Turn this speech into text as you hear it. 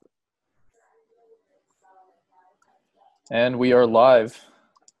And we are live.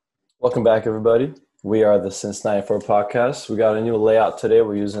 Welcome back, everybody. We are the Since 94 podcast. We got a new layout today.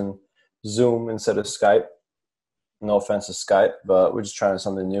 We're using Zoom instead of Skype. No offense to Skype, but we're just trying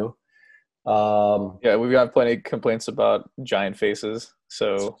something new. Yeah, we've got plenty of complaints about giant faces.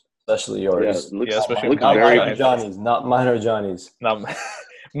 So Especially yours. especially Not my mine or giant Johnny's. Not mine or Johnny's. face. Not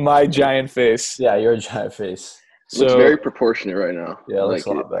my giant face. Yeah, your giant face. Looks So very proportionate right now. Yeah, it I looks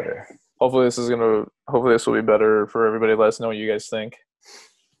like a lot better. hopefully this will be better for everybody. Let us know what you guys think.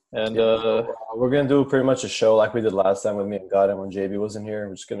 And We're going to do pretty much a show like we did last time with me and Goddam when JB wasn't here.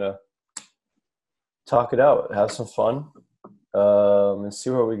 We're just going to talk it out, have some fun, and see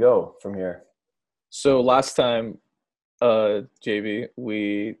where we go from here. so last time, JB,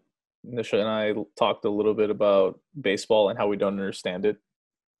 Nisha and I talked a little bit about baseball and how we don't understand it.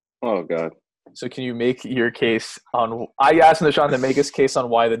 Oh God. So can you make your case on – I asked Nishan to make his case on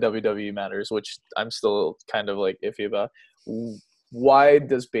why the WWE matters, which I'm still kind of like iffy about. Why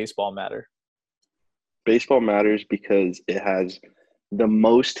does baseball matter? Baseball matters because it has the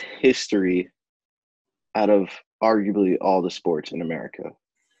most history out of arguably all the sports in America.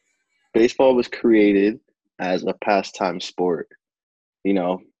 Baseball was created as a pastime sport. It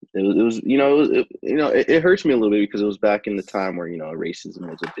hurts me a little bit because it was back in the time where, racism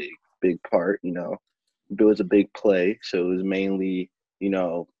was a big part, it was a big play. So it was mainly,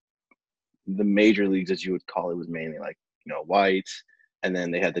 the major leagues, as you would call it, was mainly like, whites. And then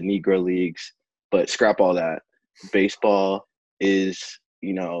they had the Negro leagues, but scrap all that. Baseball is,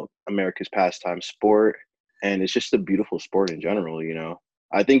 America's pastime sport. And it's just a beautiful sport in general,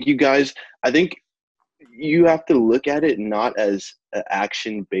 I think you have to look at it not as an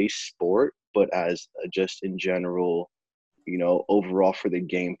action-based sport, but as just in general, overall for the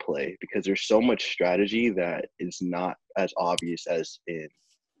gameplay, because there's so much strategy that is not as obvious as in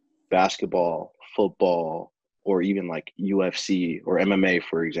basketball, football, or even like UFC or MMA,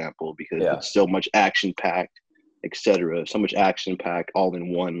 for example, because it's so much action-packed, etc. So much action-packed all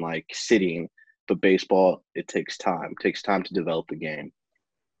in one like sitting. But baseball, it takes time. It takes time to develop the game.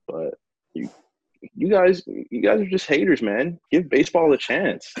 But you guys are just haters, man. Give baseball a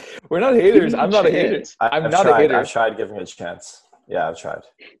chance. We're not haters. I'm not a hater. I'm not a hater. I've tried giving it a chance. Yeah, I've tried.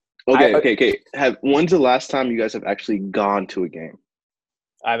 Okay. When's the last time you guys have actually gone to a game?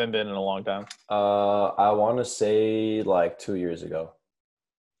 I haven't been in a long time. I want to say like 2 years ago.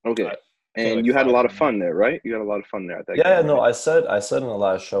 Okay. And you had a lot of fun there, right? You had a lot of fun there at that game. Yeah, right? no, I said in the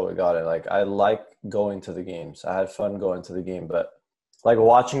last show we got it. Like, I like going to the games. I had fun going to the game, but like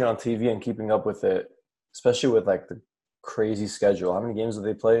watching it on TV and keeping up with it, especially with like the crazy schedule. How many games do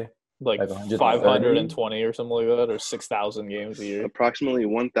they play? Like 520 or something like that, or 6,000 games a year. Approximately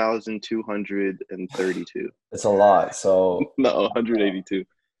 1,232. It's a lot. So no, 182.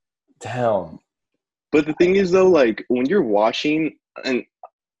 Damn. But the thing is, though, like when you're watching, and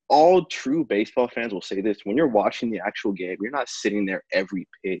all true baseball fans will say this, when you're watching the actual game, you're not sitting there every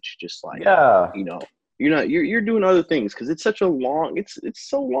pitch, just like you're doing other things because it's such a long. It's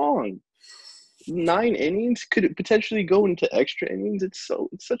so long. 9 innings could potentially go into extra innings. It's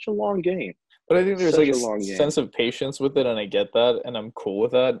such a long game. But I think there's like a sense of patience with it, and I get that, and I'm cool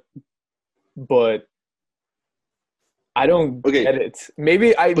with that. But I don't get it.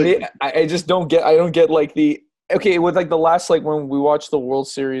 Maybe I just don't get. I don't get like the with like the last like when we watched the World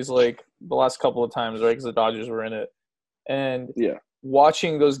Series like the last couple of times, right? Because the Dodgers were in it, and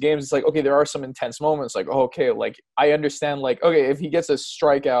watching those games, it's like, okay, there are some intense moments. Like, okay, like I understand. Like, okay, if he gets a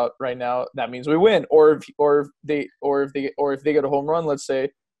strikeout right now, that means we win. Or if they get a home run, let's say,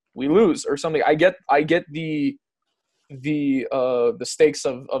 we lose or something. I get the stakes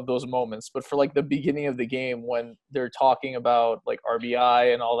of those moments. But for like the beginning of the game when they're talking about like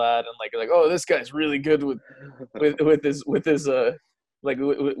RBI and all that, and like oh, this guy's really good with his with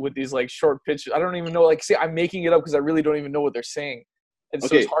these like short pitches. I don't even know. Like, see, I'm making it up because I really don't even know what they're saying. And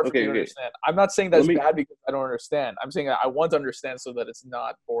so it's hard for me to understand. I'm not saying that's bad because I don't understand. I'm saying I want to understand so that it's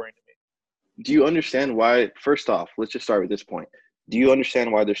not boring to me. Do you understand why? First off, let's just start with this point. Do you understand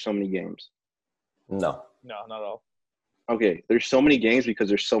why there's so many games? No, not at all. Okay, there's so many games because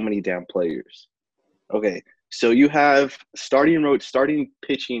there's so many damn players. Okay, so you have starting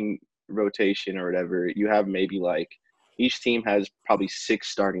pitching rotation or whatever. You have maybe like each team has probably 6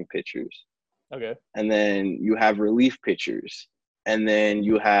 starting pitchers. Okay. And then you have relief pitchers. And then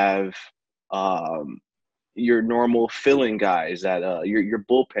you have your normal filling guys that your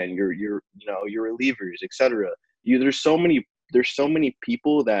bullpen, your relievers, etc. There's so many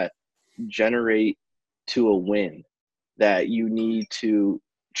people that generate to a win that you need to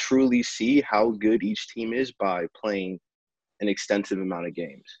truly see how good each team is by playing an extensive amount of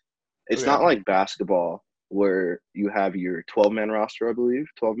games. It's not like basketball where you have your 12-man roster, I believe,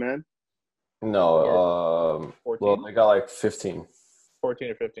 12-man. No, 14? well, they got like 15. 14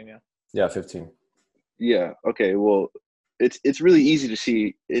 or 15, yeah. Yeah, 15. Yeah. Okay. Well, it's really easy to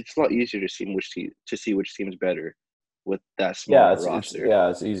see. It's a lot easier to see which team's better with that smaller roster.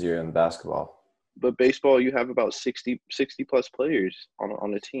 It's easier in basketball. But baseball, you have about 60 plus players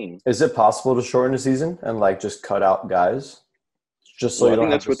on a team. Is it possible to shorten the season and like just cut out guys, just so you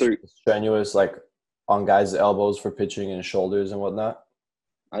don't have strenuous like on guys' elbows for pitching and shoulders and whatnot?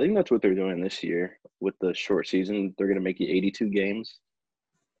 I think that's what they're doing this year with the short season. They're going to make it 82 games,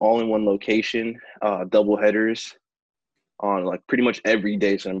 all in one location, double headers on like pretty much every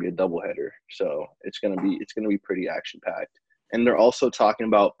day is going to be a double header. So it's going to be pretty action packed. And they're also talking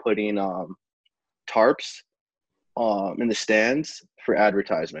about putting tarps in the stands for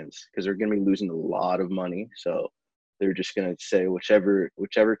advertisements because they're going to be losing a lot of money. So they're just going to say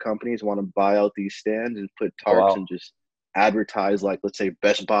whichever companies want to buy out these stands and put tarps and just advertise, like let's say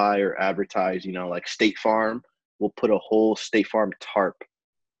Best Buy, or advertise, like State Farm will put a whole State Farm tarp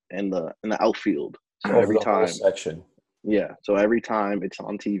in the outfield. So every time section. Yeah. So every time it's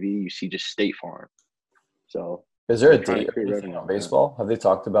on TV, you see just State Farm. So is there a date on baseball? Have they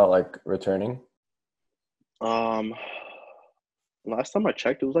talked about like returning? Last time I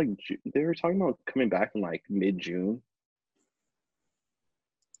checked, it was like they were talking about coming back in like mid-June.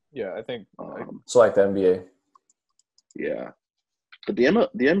 Yeah, I think. So like the NBA. Yeah, but the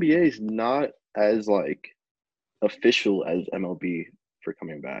NBA is not as like official as MLB for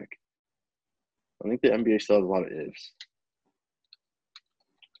coming back. I think the NBA still has a lot of ifs.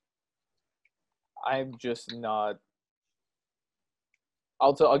 I'm just not.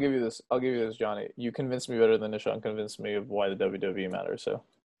 I'll give you this. I'll give you this, Johnny. You convinced me better than Nishan convinced me of why the WWE matters. So,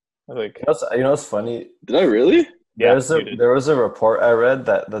 I think. You know what's funny? Did I really? Yeah. There was a report I read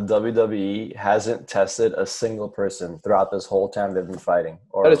that the WWE hasn't tested a single person throughout this whole time they've been fighting.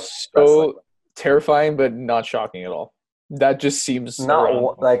 That is so terrifying, but not shocking at all. That just seems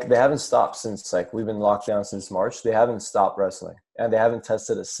not like they haven't stopped since like we've been locked down since March. They haven't stopped wrestling, and they haven't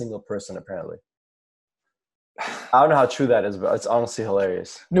tested a single person apparently. I don't know how true that is, but it's honestly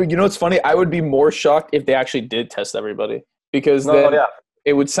hilarious. No, you know what's funny? I would be more shocked if they actually did test everybody because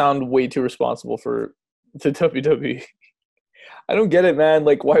it would sound way too responsible for the WWE. I don't get it, man.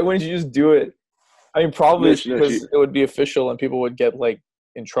 Like, why wouldn't you just do it? I mean, probably because it would be official and people would get like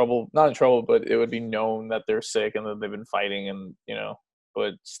in trouble. Not in trouble, but it would be known that they're sick and that they've been fighting, and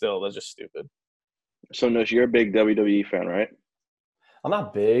but still, that's just stupid. So, Nush, you're a big WWE fan, right? I'm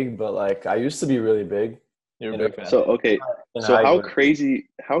not big, but like I used to be really big. You're a big fan. So okay. So how crazy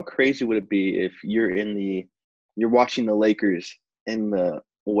would it be if you're watching the Lakers in the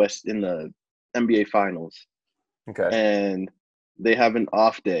NBA Finals? Okay. And they have an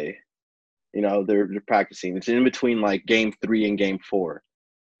off day. They're practicing. It's in between like game 3 and game 4.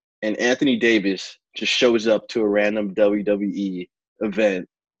 And Anthony Davis just shows up to a random WWE event.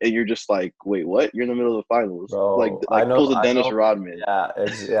 And you're just like, wait, what? You're in the middle of the finals. Bro, like pulls a Dennis Rodman.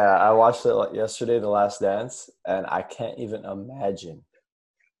 Yeah, I watched it yesterday, The Last Dance, and I can't even imagine.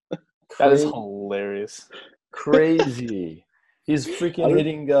 That is hilarious. Crazy. He's freaking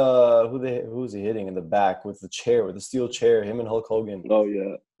hitting who's he hitting in the back with the steel chair, him and Hulk Hogan. Oh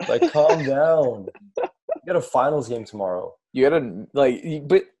yeah. Like, calm down. You got a finals game tomorrow. You gotta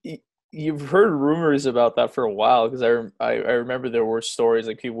but you've heard rumors about that for a while because I remember there were stories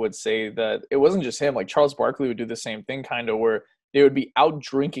like people would say that it wasn't just him. Like Charles Barkley would do the same thing, kind of, where they would be out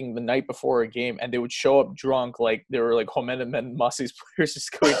drinking the night before a game and they would show up drunk, like they were like Homem and Massey's players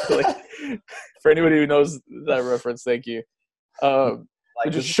just going to like. For anybody who knows that reference, thank you.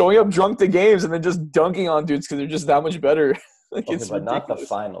 Just showing up drunk to games and then just dunking on dudes because they're just that much better. Like, okay, it's but ridiculous. not the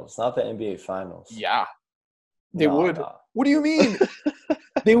finals, not the NBA finals. Yeah, they would. Nah. What do you mean?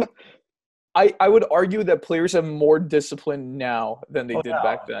 I would argue that players have more discipline now than they did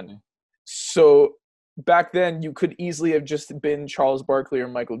back then. So back then, you could easily have just been Charles Barkley or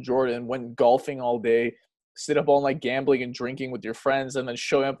Michael Jordan, went golfing all day, sit up all night gambling and drinking with your friends, and then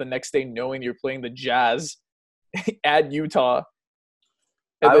showing up the next day knowing you're playing the Jazz at Utah.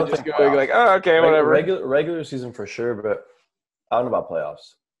 And then just going like, oh, okay, whatever. Regular season for sure, but I don't know about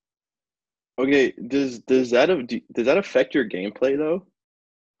playoffs. Okay, does that affect your gameplay though?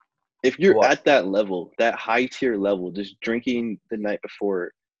 If you're at that level, that high tier level, just drinking the night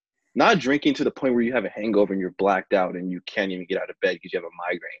before, not drinking to the point where you have a hangover and you're blacked out and you can't even get out of bed because you have a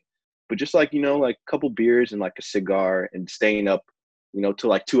migraine, but just like, like a couple beers and like a cigar and staying up, till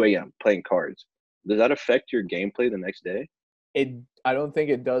like 2 a.m. playing cards. Does that affect your gameplay the next day? I don't think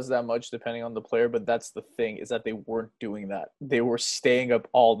it does that much depending on the player, but that's the thing, is that they weren't doing that. They were staying up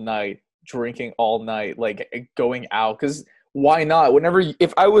all night drinking all night, like going out. Because why not?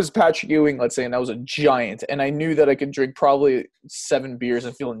 If I was Patrick Ewing, let's say, and I was a giant, and I knew that I could drink probably 7 beers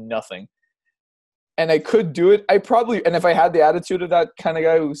and feel nothing, and I could do it, and if I had the attitude of that kind of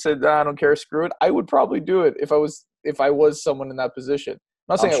guy who said, I don't care, screw it, I would probably do it if I was someone in that position.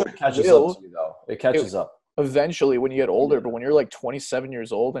 I'm not saying sure it catches up to you, though. It catches up eventually when you get older, but when you're like 27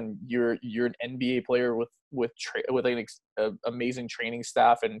 years old and you're an NBA player with an amazing training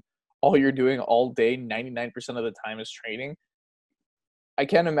staff, and all you're doing all day 99% of the time is training, I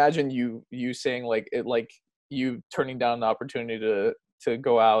can't imagine you saying you turning down the opportunity to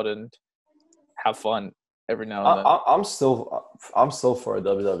go out and have fun every now and then. I'm still for a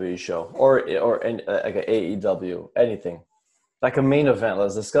WWE show or like an AEW, anything. Like a main event.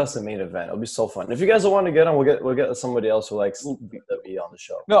 Let's discuss the main event. It'll be so fun. If you guys don't want to get on, we'll get somebody else who likes WWE on the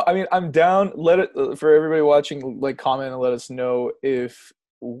show. No, I mean, I'm down. Let it for everybody watching. Like, comment and let us know if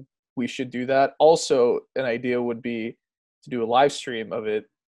we should do that. Also, an idea would be to do a live stream of it,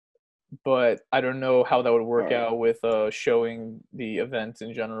 but I don't know how that would work out with showing the event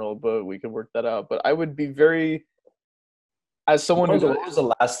in general. But we could work that out. But I would be very. As someone when was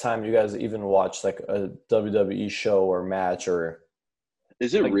the last time you guys even watched like a WWE show or match, or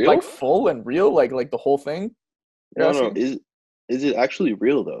is it real? Like full and real, like the whole thing? No. Is it actually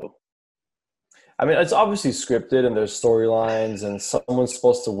real though? I mean, it's obviously scripted and there's storylines and someone's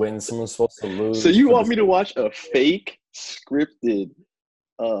supposed to win, someone's supposed to lose. So you want me to watch a fake scripted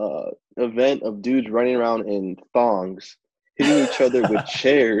event of dudes running around in thongs, hitting each other with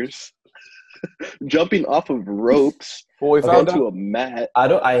chairs, jumping off of ropes onto a mat?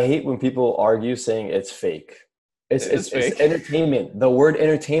 I hate when people argue saying it's fake. It's fake. It's entertainment. The word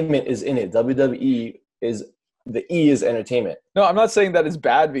entertainment is in it. WWE is the E is entertainment. No, I'm not saying that it's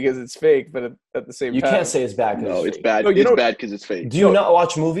bad because it's fake, but at the same time, you can't say it's bad. No, it's bad. It's bad because it's fake. Do you not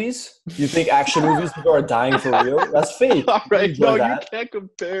watch movies? You think action movies people are dying for real? That's fake. All right, no, you can't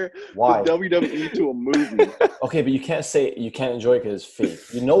compare the WWE to a movie. Okay, but you can't enjoy it because it's fake.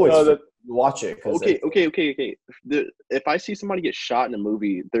 You know it's fake. You watch it. Okay. If I see somebody get shot in a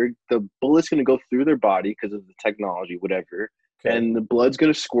movie, the bullet's gonna go through their body because of the technology, whatever, and the blood's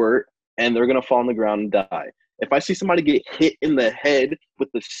gonna squirt, and they're gonna fall on the ground and die. If I see somebody get hit in the head with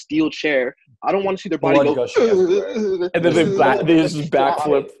the steel chair, I don't want to see their body go and then they just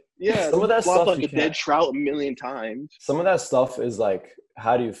backflip. Yeah, some of that stuff like a dead trout a million times. Some of that stuff is like,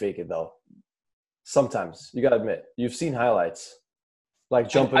 how do you fake it though? Sometimes you gotta admit, you've seen highlights, like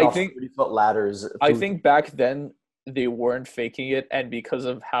jumping off 30-foot ladders. I think back then they weren't faking it, and because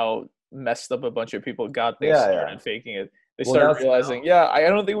of how messed up a bunch of people got, they started faking it. They started realizing, I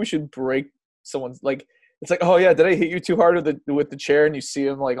don't think we should break someone's like. It's like, oh yeah, did I hit you too hard with the chair? And you see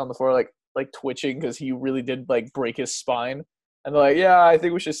him like on the floor, like twitching because he really did like break his spine. And they're like, yeah, I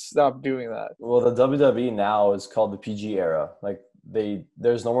think we should stop doing that. Well, the WWE now is called the PG era. Like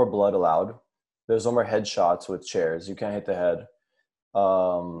there's no more blood allowed. There's no more headshots with chairs. You can't hit the head.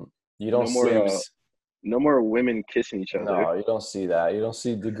 You don't no more women kissing each other. No, you don't see that. You don't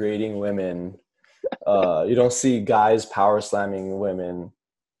see degrading women. You don't see guys power slamming women.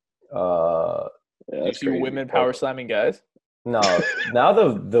 You see women power slamming guys? No. Now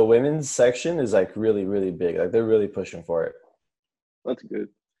the women's section is like really, really big. Like they're really pushing for it. That's good.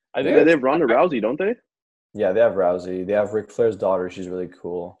 I think they have Ronda Rousey, don't they? Yeah, they have Rousey. They have Ric Flair's daughter. She's really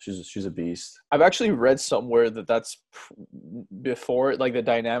cool. She's a beast. I've actually read somewhere that's before like the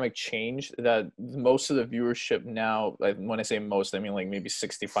dynamic changed, that most of the viewership now, like when I say most, I mean like maybe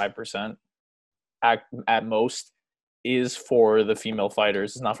 65% at most, is for the female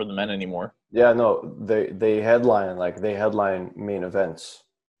fighters. It's not for the men anymore. Yeah, no, they headline main events.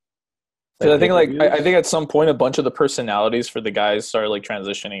 Because I think at some point a bunch of the personalities for the guys started like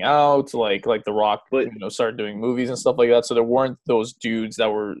transitioning out, like The Rock, started doing movies and stuff like that. So there weren't those dudes that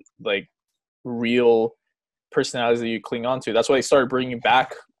were like real personalities that you cling on to. That's why they started bringing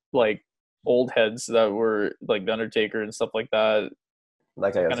back like old heads that were like The Undertaker and stuff like that.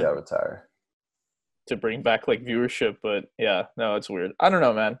 Like I guess they retire. To bring back like viewership, but yeah, no, it's weird. I don't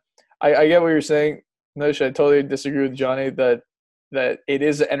know, man. I get what you're saying. Nish, I totally disagree with Johnny that it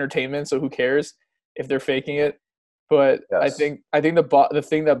is entertainment, so who cares if they're faking it? But yes. I think the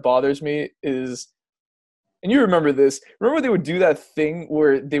thing that bothers me is, and you remember this. Remember they would do that thing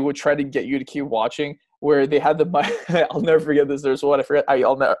where they would try to get you to keep watching, where they had the mic. I'll never forget this. There's one I forget. I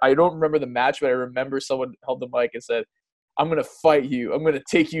don't remember the match, but I remember someone held the mic and said, I'm going to fight you. I'm going to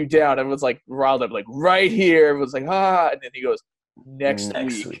take you down. Everyone's like riled up, like right here. Everyone's like, And then he goes, next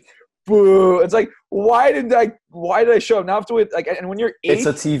week. Boo. It's like, why did I show up? Now I have to wait. Like, and when you're 8, it's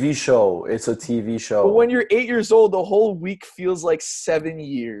a TV show. But when you're 8 years old, the whole week feels like 7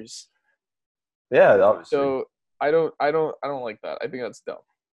 years. Yeah, obviously. So I don't like that. I think that's dumb.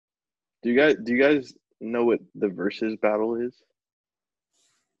 Do you guys know what the versus battle is?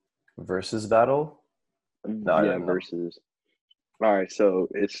 Versus battle? No, I Yeah, don't know. versus. All right, so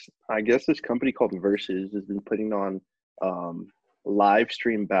it's I guess this company called Versus has been putting on live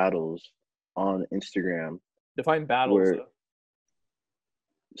stream battles on Instagram. Define battles Where though.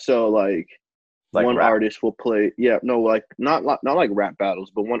 so like one rap? artist will play like not like rap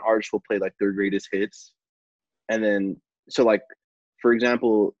battles, but one artist will play like their greatest hits, and then so like for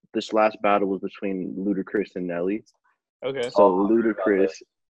example, this last battle was between Ludacris and Nelly. Okay. So Ludacris,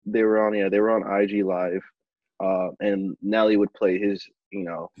 they were on IG Live, and Nelly would play his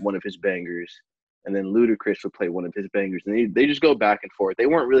one of his bangers, and then Ludacris would play one of his bangers, and they just go back and forth. They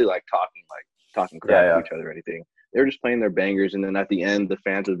weren't really like talking crap to each other or anything. They were just playing their bangers, and then at the end, the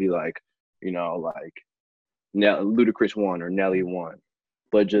fans would be like, like Ludacris won or Nelly won,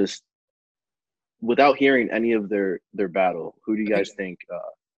 but just without hearing any of their battle, who do you guys think?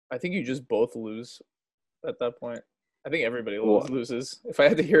 I think you just both lose at that point. I think everybody loses. If I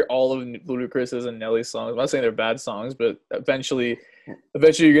had to hear all of Ludacris's and Nelly's songs, I'm not saying they're bad songs, but eventually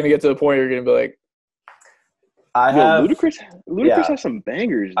you're gonna get to the point where you're gonna be like, Ludacris has some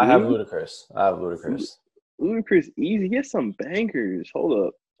bangers. Dude. I have Ludacris. Ludacris easy. He has some bangers. Hold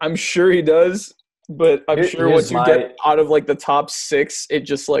up. I'm sure he does, but I'm sure once you get out of like the top 6, it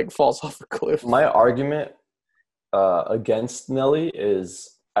just like falls off a cliff. My argument against Nelly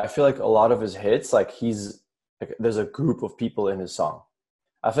is I feel like a lot of his hits, like there's a group of people in his song.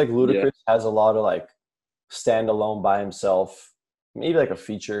 I feel like Ludacris has a lot of like standalone by himself, maybe like a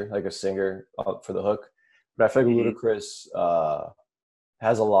feature, like a singer for the hook. But I feel like Ludacris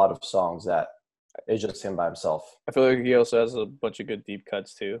has a lot of songs that is just him by himself. I feel like he also has a bunch of good deep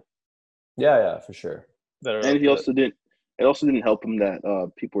cuts too. Yeah, for sure. And he also didn't. It also didn't help him that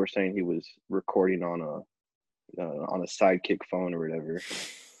people were saying he was recording on a Sidekick phone or whatever.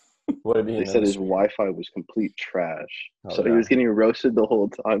 They said his Wi-Fi was complete trash, so he was getting roasted the whole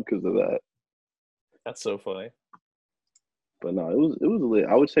time because of that. That's so funny. But no, it was lit.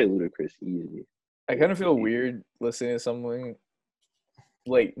 I would say Ludacris easy. I kind of feel weird listening to something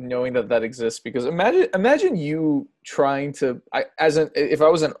like knowing that exists, because imagine you trying to if I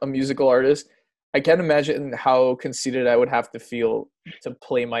was a musical artist, I can't imagine how conceited I would have to feel to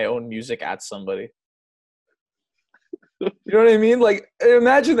play my own music at somebody. You know what I mean? Like,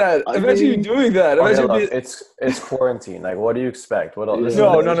 imagine that. Imagine you doing that. It's quarantine. Like, what do you expect? What else?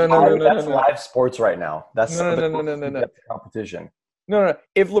 No. That's live sports right now. That's no. competition. No.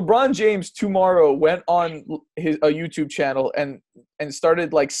 If LeBron James tomorrow went on a YouTube channel and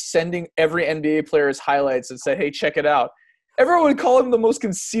started like sending every NBA player's highlights and said, "Hey, check it out," everyone would call him the most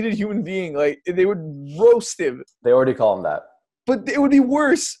conceited human being. Like, they would roast him. They already call him that. But it would be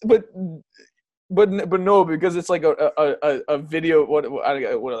worse. But no, because it's like a video. What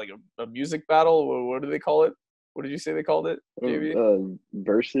like a music battle? What do they call it? What did you say they called it, JV?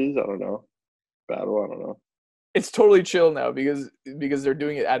 Versus. I don't know. Battle. I don't know. It's totally chill now because they're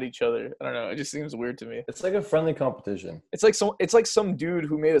doing it at each other. I don't know. It just seems weird to me. It's like a friendly competition. It's like some dude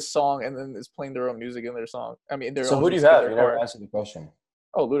who made a song and then is playing their own music in their song. I mean, so who do you have? You never answered the question.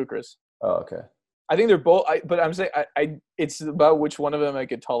 Oh, Ludacris. Oh, okay. I think they're both. But I'm saying it's about which one of them I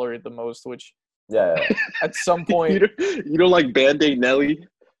could tolerate the most. Which at some point you don't like Band-Aid Nelly.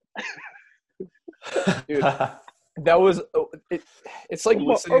 Dude, that was it's like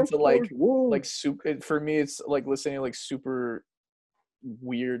listening to like super. For me, it's like listening to like super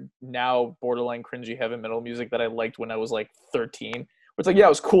weird now borderline cringy heavy metal music that I liked when I was like 13. It's like, yeah, it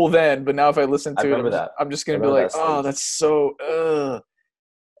was cool then, but now if I listen to it, I'm just gonna be like, oh, that's so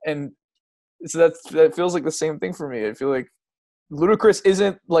and so that feels like the same thing for me. I feel like Ludacris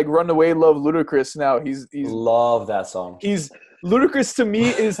isn't like Runaway Love Ludacris now. He's love that song. Ludacris to me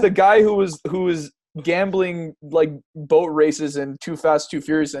is the guy who was gambling like boat races and Too Fast, Too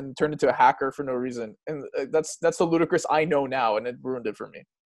Furious and turned into a hacker for no reason. And that's the Ludacris I know now, and it ruined it for me.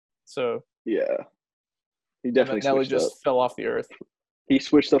 So yeah, he definitely Nelly just fell off the earth. He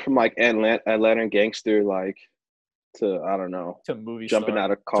switched up from like Atlanta Gangster like to I don't know, to movie jumping star.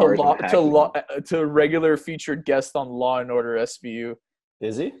 out of cars to regular featured guest on Law and Order SVU.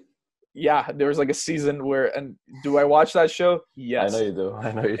 Is he? Yeah, there was like a season where, and do I watch that show? Yes. I know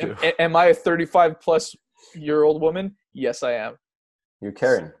you do. Am I a 35-plus-year-old woman? Yes, I am. You're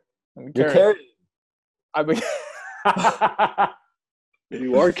Karen. You're Karen. I mean,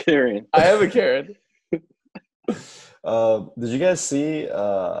 you are Karen. I am a Karen. Did you guys see?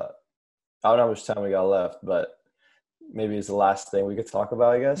 I don't know how much time we got left, but maybe it's the last thing we could talk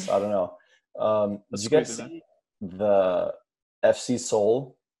about. I guess I don't know. Did you guys see the FC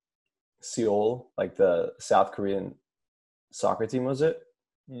Seoul Seoul, like the South Korean soccer team, was it?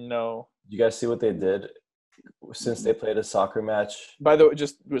 No. Did you guys see what they did since they played a soccer match? By the way,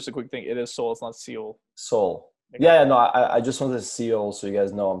 just a quick thing. It is Seoul. It's not Seoul. Seoul. Yeah, no, I just wanted to Seoul so you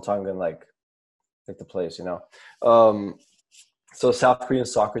guys know I'm talking like the place, you know. So South Korean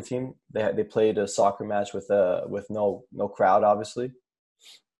soccer team, they played a soccer match with no crowd, obviously,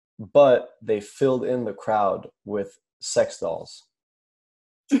 but they filled in the crowd with sex dolls.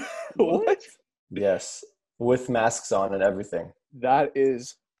 What? Yes, with masks on and everything. That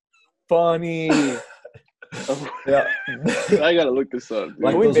is funny. Yeah, I gotta look this up.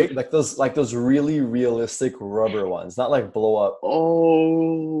 Like those really realistic rubber ones, not like blow up.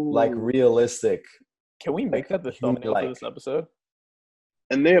 Oh, like realistic. Can we make that the thumbnail for this episode?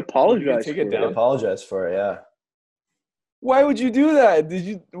 And they apologize. Take it They down. apologize for it. Yeah. Why would you do that? Did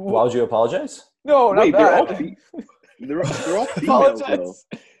you? Why would you apologize? No, not Wait, that. They're all females though.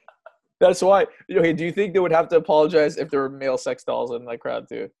 That's why. Okay, do you think they would have to apologize if there were male sex dolls in that crowd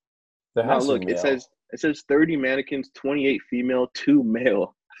too? Now look, it says 30 mannequins, 28 female, 2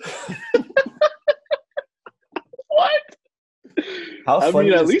 male. What? How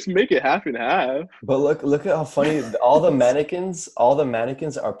funny at least make it half and half. But look at how funny all the mannequins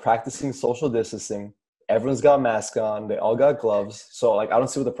are practicing social distancing. Everyone's got masks on. They all got gloves. So like, I don't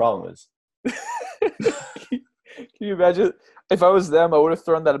see what the problem is. Can you imagine if I was them? I would have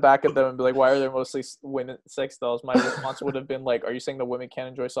thrown that back at them and be like, "Why are there mostly women sex dolls?" My response would have been like, "Are you saying that women can't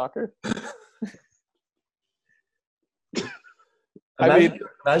enjoy soccer?"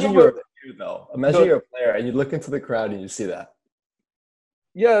 Imagine you're a player, though. Imagine you're a player and you look into the crowd and you see that.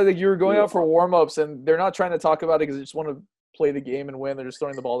 Yeah, like you were going out for warm-ups and they're not trying to talk about it because they just want to play the game and win. They're just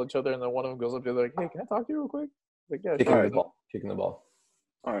throwing the ball at each other, and then one of them goes up to the other like, "Hey, can I talk to you real quick?" Like, yeah, Kicking the ball.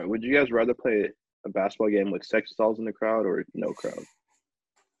 All right. Would you guys rather play a basketball game with sex dolls in the crowd or no crowd?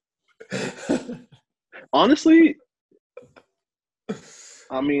 Honestly,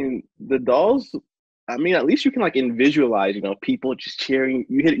 I mean, the dolls. I mean, at least you can like visualize, people just cheering.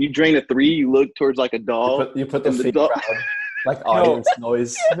 You drain a 3, you look towards like a doll. You put the fake crowd, like audience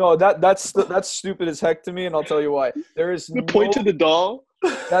noise. No, that's stupid as heck to me, and I'll tell you why. There is point to the doll.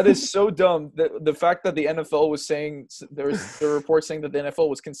 That is so dumb. The fact that the NFL was saying there were reports saying that the NFL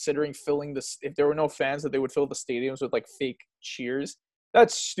was considering filling this, if there were no fans, that they would fill the stadiums with like fake cheers.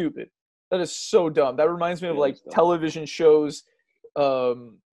 That's stupid. That is so dumb. That reminds me of like television shows.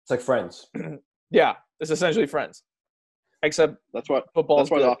 It's like Friends. Yeah, it's essentially Friends, except football. That's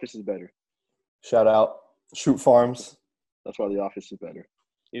why The Office is better. Shout out Shoot Farms. That's why The Office is better.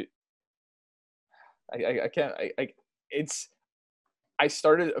 I can't. I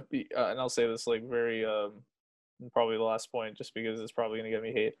started, and I'll say this like very, probably the last point, just because it's probably gonna get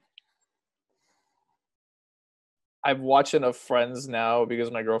me hate. I've watched enough Friends now because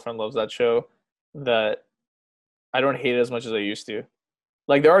my girlfriend loves that show that I don't hate it as much as I used to.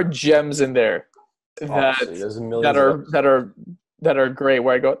 Like there are gems in there that are great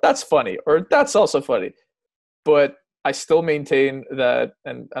where I go, that's funny, or that's also funny. But I still maintain that,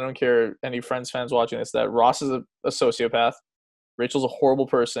 and I don't care any Friends fans watching this, that Ross is a sociopath. Rachel's a horrible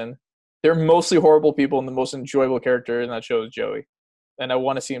person. They're mostly horrible people, and the most enjoyable character in that show is Joey. And I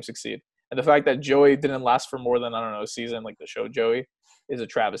want to see him succeed. And the fact that Joey didn't last for more than, a season like the show Joey is a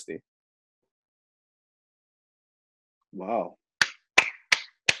travesty. Wow.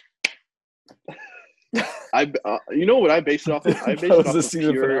 You know what I base it off of? I base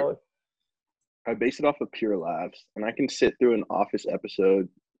it off of pure laughs. And I can sit through an Office episode,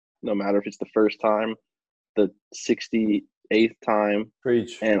 no matter if it's the first time, the 68th time.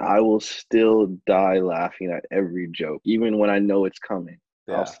 Preach. And I will still die laughing at every joke, even when I know it's coming.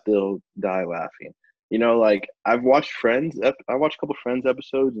 Yeah. I'll still die laughing. Like I've watched Friends. I watched a couple Friends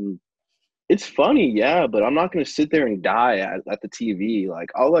episodes, and it's funny, yeah, but I'm not gonna sit there and die at the TV. Like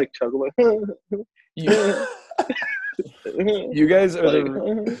I'll like chuckle like. You guys are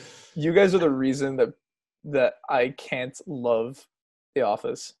the reason that I can't love The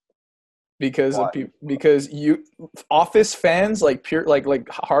Office. Because of people, because Office fans, like pure like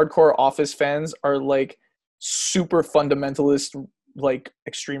hardcore Office fans are like super fundamentalist, like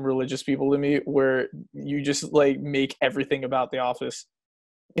extreme religious people to me, where you just like make everything about The Office.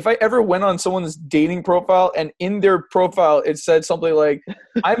 If I ever went on someone's dating profile and in their profile it said something like,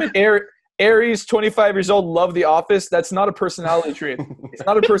 I'm an Aries, 25 years old, love The Office, that's not a personality trait. It's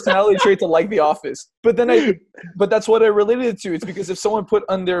not a personality trait to like The Office. But that's what I related it to. It's because if someone put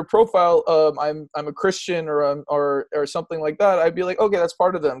on their profile, I'm a Christian or something like that, I'd be like, okay, that's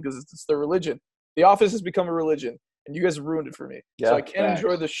part of them because it's their religion. The Office has become a religion, and you guys ruined it for me. Yeah, so I can't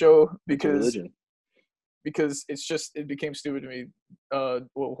enjoy the show because because it became stupid to me.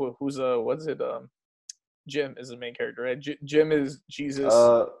 What's it? Jim is the main character, right? Jim is Jesus.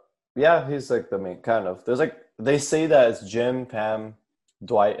 Yeah, he's like the main kind of. There's like they say that it's Jim, Pam,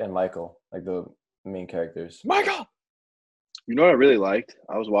 Dwight, and Michael, like the main characters. Michael. You know what I really liked?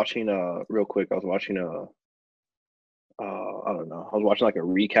 I was watching real quick. I was watching I don't know. I was watching like a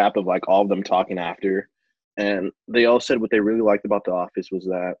recap of like all of them talking after, and they all said what they really liked about The Office was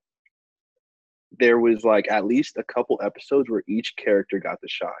that there was like at least a couple episodes where each character got to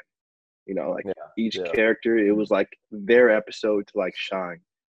shine. You know, like each character, it was like their episode to like shine.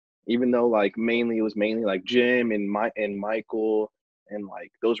 Even though like it was mainly like Jim and Michael and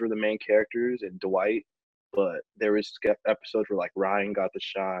like those were the main characters and Dwight. But there was episodes where like Ryan got to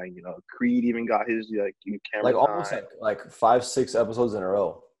shine. You know, Creed even got his like camera like almost time. like 5-6 episodes in a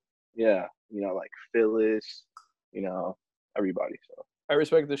row. Yeah, you know, like Phyllis, you know, everybody. So I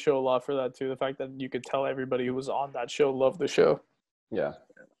respect the show a lot for that too. The fact that you could tell everybody who was on that show loved the show. Yeah.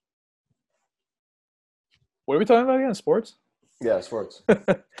 What are we talking about again? Sports? Yeah, sports.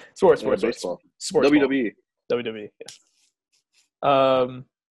 sports. Baseball. Sports. WWE. Yes.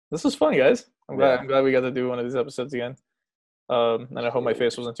 This was fun, guys. I'm glad we got to do one of these episodes again. And I hope my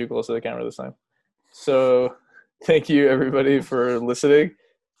face wasn't too close to the camera this time. So thank you everybody for listening.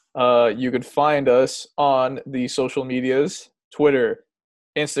 You could find us on the social medias, Twitter,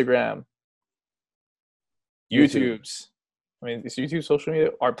 Instagram, YouTube's. I mean, it's YouTube social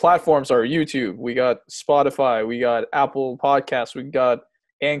media. Our platforms are YouTube. We got Spotify. We got Apple Podcasts. We got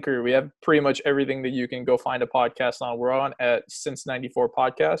Anchor. We have pretty much everything that you can go find a podcast on. We're on at Since 94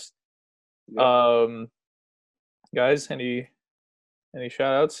 Podcast. Yep. Guys, any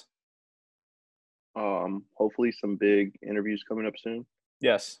shout outs? Hopefully some big interviews coming up soon.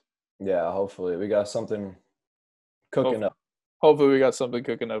 Yes. Yeah, hopefully. We got something cooking up. Hopefully we got something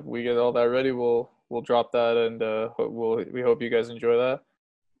cooking up. We get all that ready. We'll drop that, and we hope you guys enjoy that.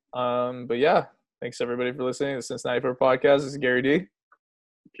 But yeah, thanks everybody for listening to the Since 94 Podcast. This is Gary D.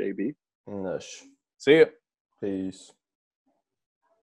 JB. Nush. See ya. Peace.